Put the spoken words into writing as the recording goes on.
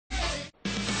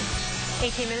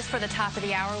18 minutes for the top of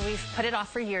the hour. We've put it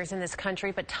off for years in this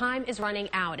country, but time is running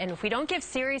out. And if we don't give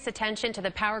serious attention to the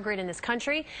power grid in this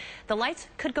country, the lights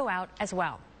could go out as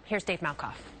well. Here's Dave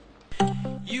Malkoff.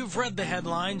 You've read the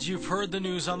headlines, you've heard the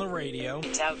news on the radio.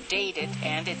 It's outdated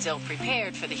and it's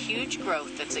ill-prepared for the huge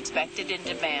growth that's expected in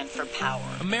demand for power.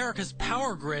 America's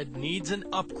power grid needs an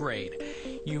upgrade.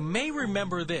 You may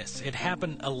remember this. It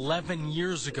happened 11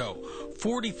 years ago.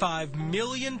 45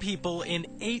 million people in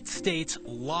 8 states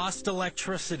lost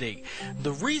electricity.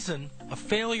 The reason? A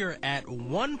failure at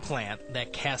one plant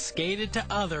that cascaded to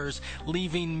others,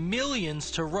 leaving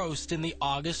millions to roast in the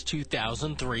August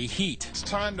 2003 heat. It's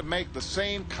time to make the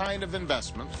same kind of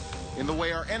investment in the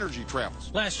way our energy travels.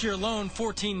 Last year alone,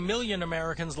 14 million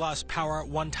Americans lost power at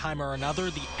one time or another.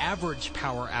 The average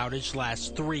power outage lasts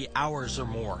 3 hours or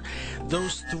more.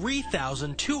 Those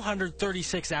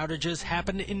 3,236 outages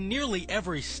happened in nearly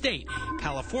every state.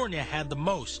 California had the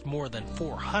most, more than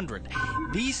 400.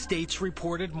 These states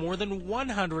reported more than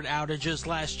 100 outages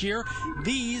last year.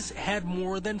 These had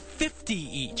more than 50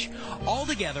 each.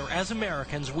 Altogether, as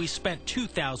Americans, we spent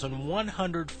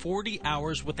 2,140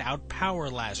 hours without power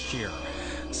last year.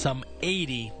 Some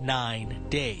 89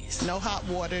 days. No hot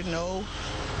water, no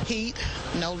heat,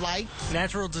 no lights.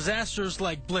 Natural disasters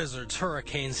like blizzards,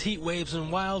 hurricanes, heat waves,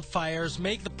 and wildfires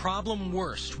make the problem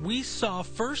worse. We saw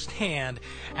firsthand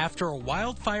after a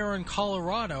wildfire in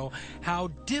Colorado how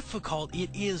difficult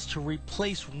it is to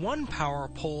replace one power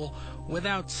pole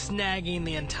without snagging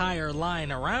the entire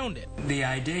line around it. The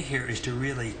idea here is to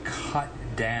really cut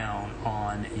down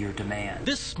on your demand.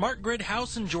 This smart grid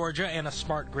house in Georgia and a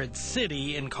smart grid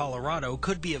city in Colorado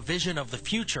could be a vision of the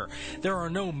future. There are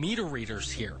no meter readers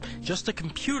here, just a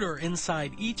computer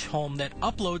inside each home that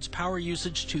uploads power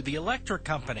usage to the electric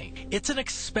company. It's an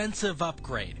expensive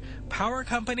upgrade. Power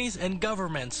companies and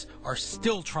governments are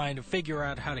still trying to figure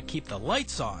out how to keep the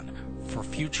lights on for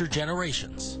future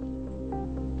generations.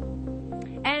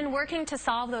 And working to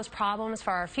solve those problems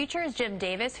for our future is Jim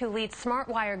Davis, who leads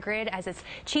SmartWire Grid as its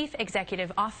Chief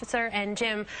Executive Officer. And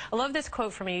Jim, I love this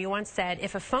quote from you. You once said,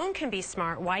 "If a phone can be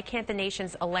smart, why can't the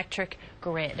nation's electric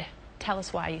grid?" Tell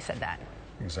us why you said that.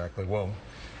 Exactly. Well,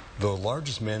 the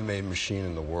largest man-made machine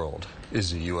in the world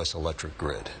is the U.S. electric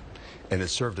grid. And it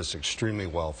served us extremely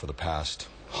well for the past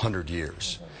 100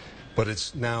 years. But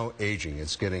it's now aging.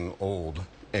 It's getting old.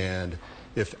 And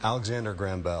if Alexander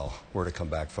Graham Bell were to come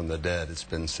back from the dead, it's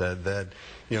been said that,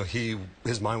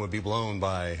 his mind would be blown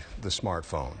by the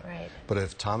smartphone. Right. But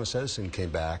if Thomas Edison came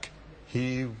back,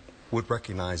 he would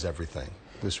recognize everything.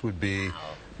 This would be,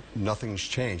 nothing's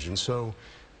changed. And so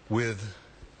with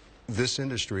this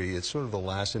industry, it's sort of the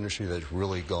last industry that's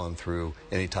really gone through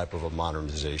any type of a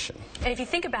modernization. And if you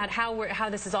think about how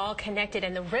this is all connected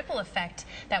and the ripple effect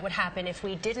that would happen if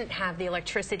we didn't have the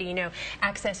electricity,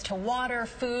 access to water,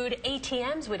 food,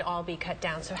 ATMs would all be cut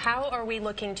down. So how are we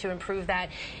looking to improve that,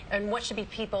 and what should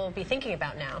people be thinking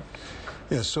about now?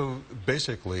 Yeah, so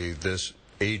basically this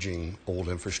aging old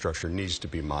infrastructure needs to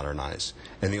be modernized.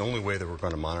 And the only way that we're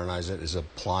going to modernize it is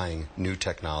applying new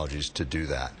technologies to do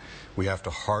that. We have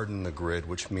to harden the grid,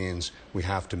 which means we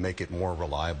have to make it more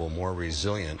reliable, more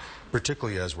resilient,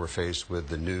 particularly as we're faced with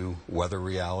the new weather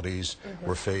realities.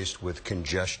 We're faced with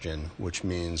congestion, which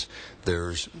means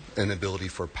there's an ability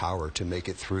for power to make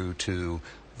it through to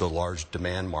the large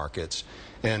demand markets.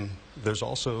 And there's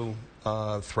also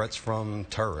threats from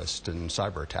terrorists and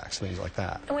cyber attacks, things like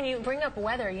that. And when you bring up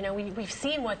weather, we've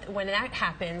seen when that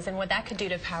happens and what that could do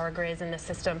to power grids in the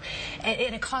system. And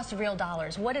it costs real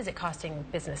dollars. What is it costing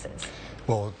businesses?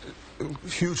 Well,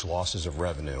 huge losses of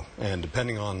revenue. And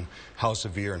depending on how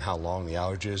severe and how long the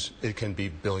outage is, it can be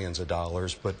billions of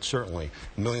dollars, but certainly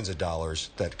millions of dollars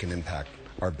that can impact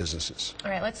our businesses. All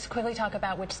right, let's quickly talk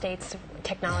about which states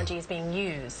technology is being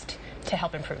used to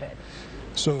help improve it.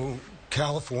 So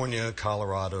California,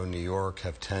 Colorado, New York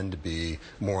have tend to be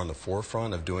more on the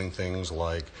forefront of doing things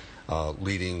like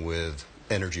leading with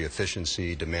energy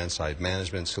efficiency, demand-side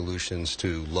management solutions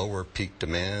to lower peak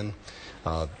demand,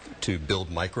 to build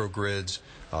microgrids,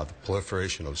 the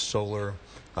proliferation of solar.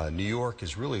 New York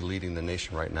is really leading the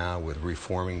nation right now with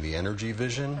reforming the energy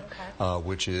vision,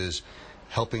 which is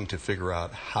helping to figure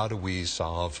out how do we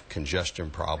solve congestion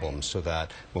problems so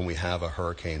that when we have a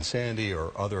Hurricane Sandy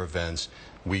or other events,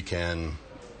 we can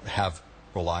have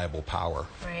reliable power.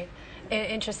 Right.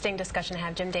 Interesting discussion to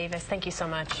have. Jim Davis, thank you so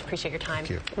much. Appreciate your time. Thank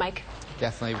you. Mike?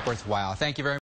 Definitely worthwhile. Thank you very much.